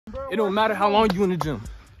It don't matter how long you in the gym.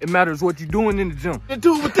 It matters what you're doing in the gym. I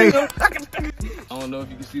don't know if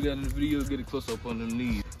you can see that in the video. Get a close up on them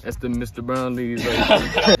knees. That's the Mr. Brown knees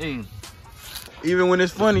right there. Even when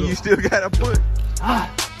it's funny, you still gotta put.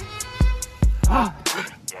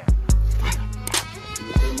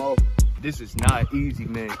 This is not easy,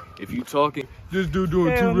 man. If you talking, this dude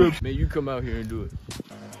doing 2 reps. Man, you come out here and do it.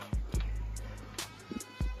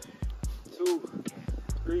 2,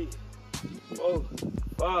 3, 4,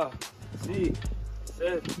 5, 6,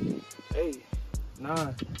 7, 8,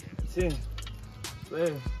 9, 10,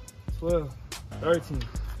 11, 12, 13.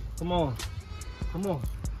 Come on. Come on.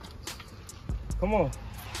 Come on.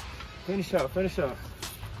 Finish out. Finish out.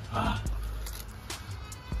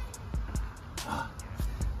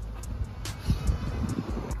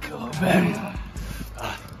 Go back.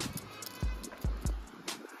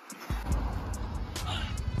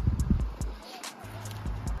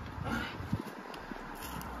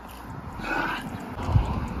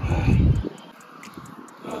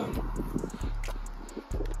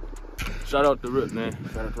 Shout out to Rip, man.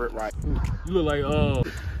 Shout out to Rip, right? You look like,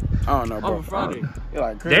 I don't know, bro. on Friday. You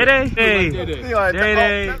like Day-Day? Hey.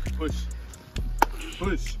 Day-Day. Push.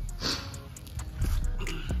 Push.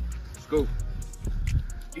 Let's go.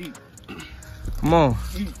 Eat. Come on.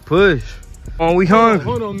 Eat. Push. Come on, we hungry.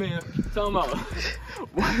 Hold on, man. Talking about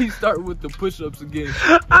why you start with the push-ups again?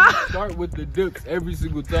 Start with the dips every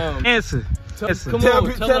single time. Answer. Come Tell on,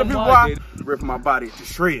 the people why. Ripping my body to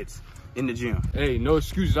shreds in the gym. Hey, no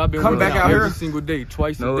excuses. I've been Come working back out out every here. single day,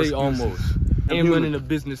 twice a day almost. And running a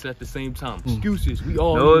business at the same time. Excuses. We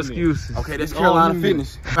all No human. excuses. Okay, that's It's Carolina all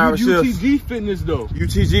Fitness. UTG Fitness though.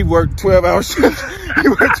 UTG worked 12-hour shifts.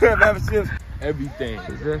 You work 12-hour shifts. Everything.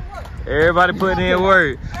 Everybody putting in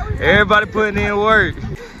work. Everybody putting in work.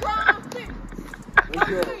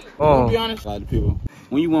 To be honest, a lot of people.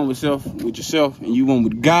 When you one with yourself, and you one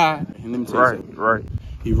with God, and let me tell you something. Right.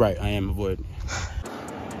 You're right. I am avoiding.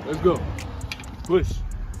 Let's go. Push.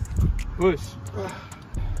 Push.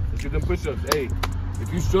 Let's get them push-ups. Hey,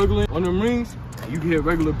 if you struggling on them rings, you can hit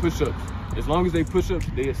regular push-ups. As long as they push-ups,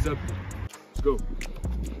 they accept it. Let's go.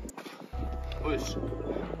 Push.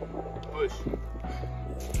 Push.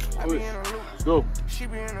 Push. Let's go.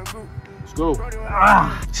 Let's go.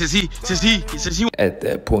 Since he At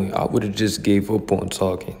that point, I would have just gave up on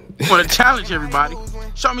talking. want to challenge everybody.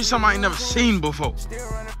 Show me something I ain't never seen before.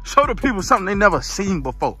 Show the people something they never seen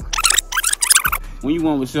before. When you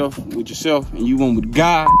one with yourself, and you one with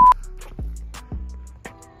God.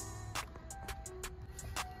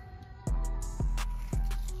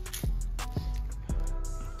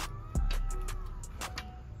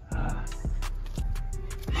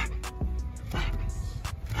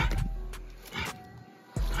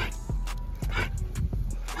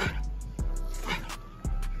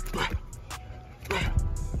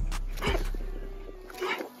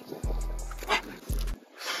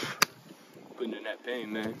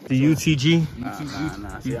 Pain, man. The UTG.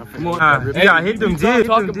 Nah. See, I'm Come on, you gotta hit them dips.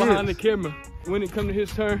 Talking behind the camera. When it come to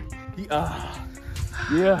his turn, he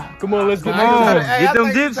yeah. Come on, let's get Get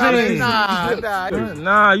them dips in. Nah.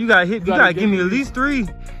 Nah, you gotta hit. You gotta give me at least 3.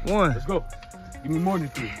 1. Let's go. Give me more than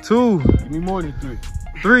 3. 2. Give me more than 3.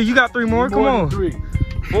 3. You got 3 more. Come on. 3.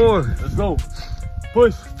 4. Let's go.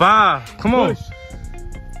 Push. 5. Come on. Push.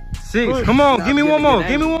 6. Push. Come on. Give me one more.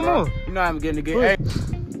 Give me one more. You know I'm getting to get.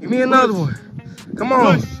 Give me another one. Come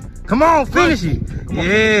on. Push. Come on. Finish it.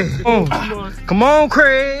 Yeah. Come on. Come on,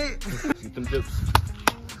 Craig. Get them dips.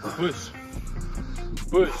 Push.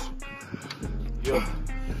 Push. Yo. You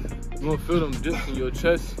gonna feel them dips in your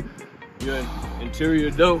chest, your interior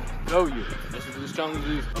dough. That's what this challenge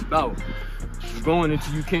is about. You're going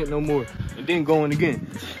until you can't no more. And then going again.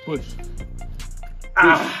 Push.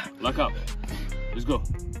 Push. Lock out. Let's go.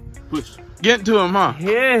 Push. Get to him, huh?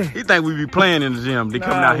 Yeah. He think we be playing in the gym. They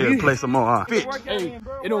coming out here to play some more, huh? Fit. Hey,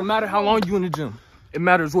 it don't matter how long you in the gym. It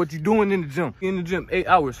matters what you're doing in the gym. In the gym, 8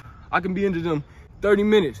 hours. I can be in the gym 30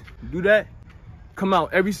 minutes. Do that. Come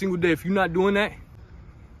out every single day. If you're not doing that,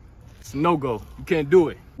 it's a no-go. You can't do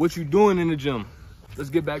it. What you doing in the gym? Let's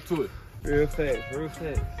get back to it. Real fast. Real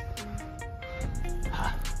fast.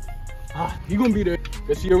 You gonna be there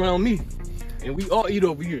because she around me. And we all eat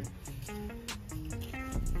over here.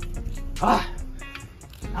 Oh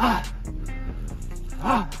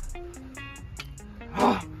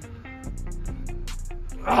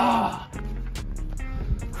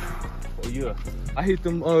yeah, I hit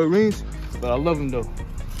them rings, but I love them though.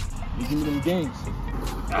 You give me them games.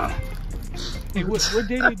 Hey, what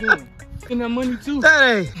Day Day doing? Getting that money too.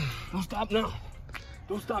 Daddy. Don't stop now.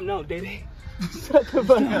 Don't stop now, Day Day.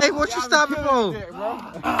 Hey, what you stopping for?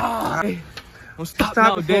 Hey, Don't stop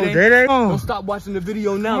now, Dede. Don't stop watching the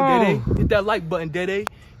video now, Dede. Hit that like button, Dede,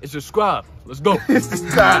 and subscribe. Let's go. It's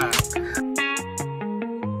time.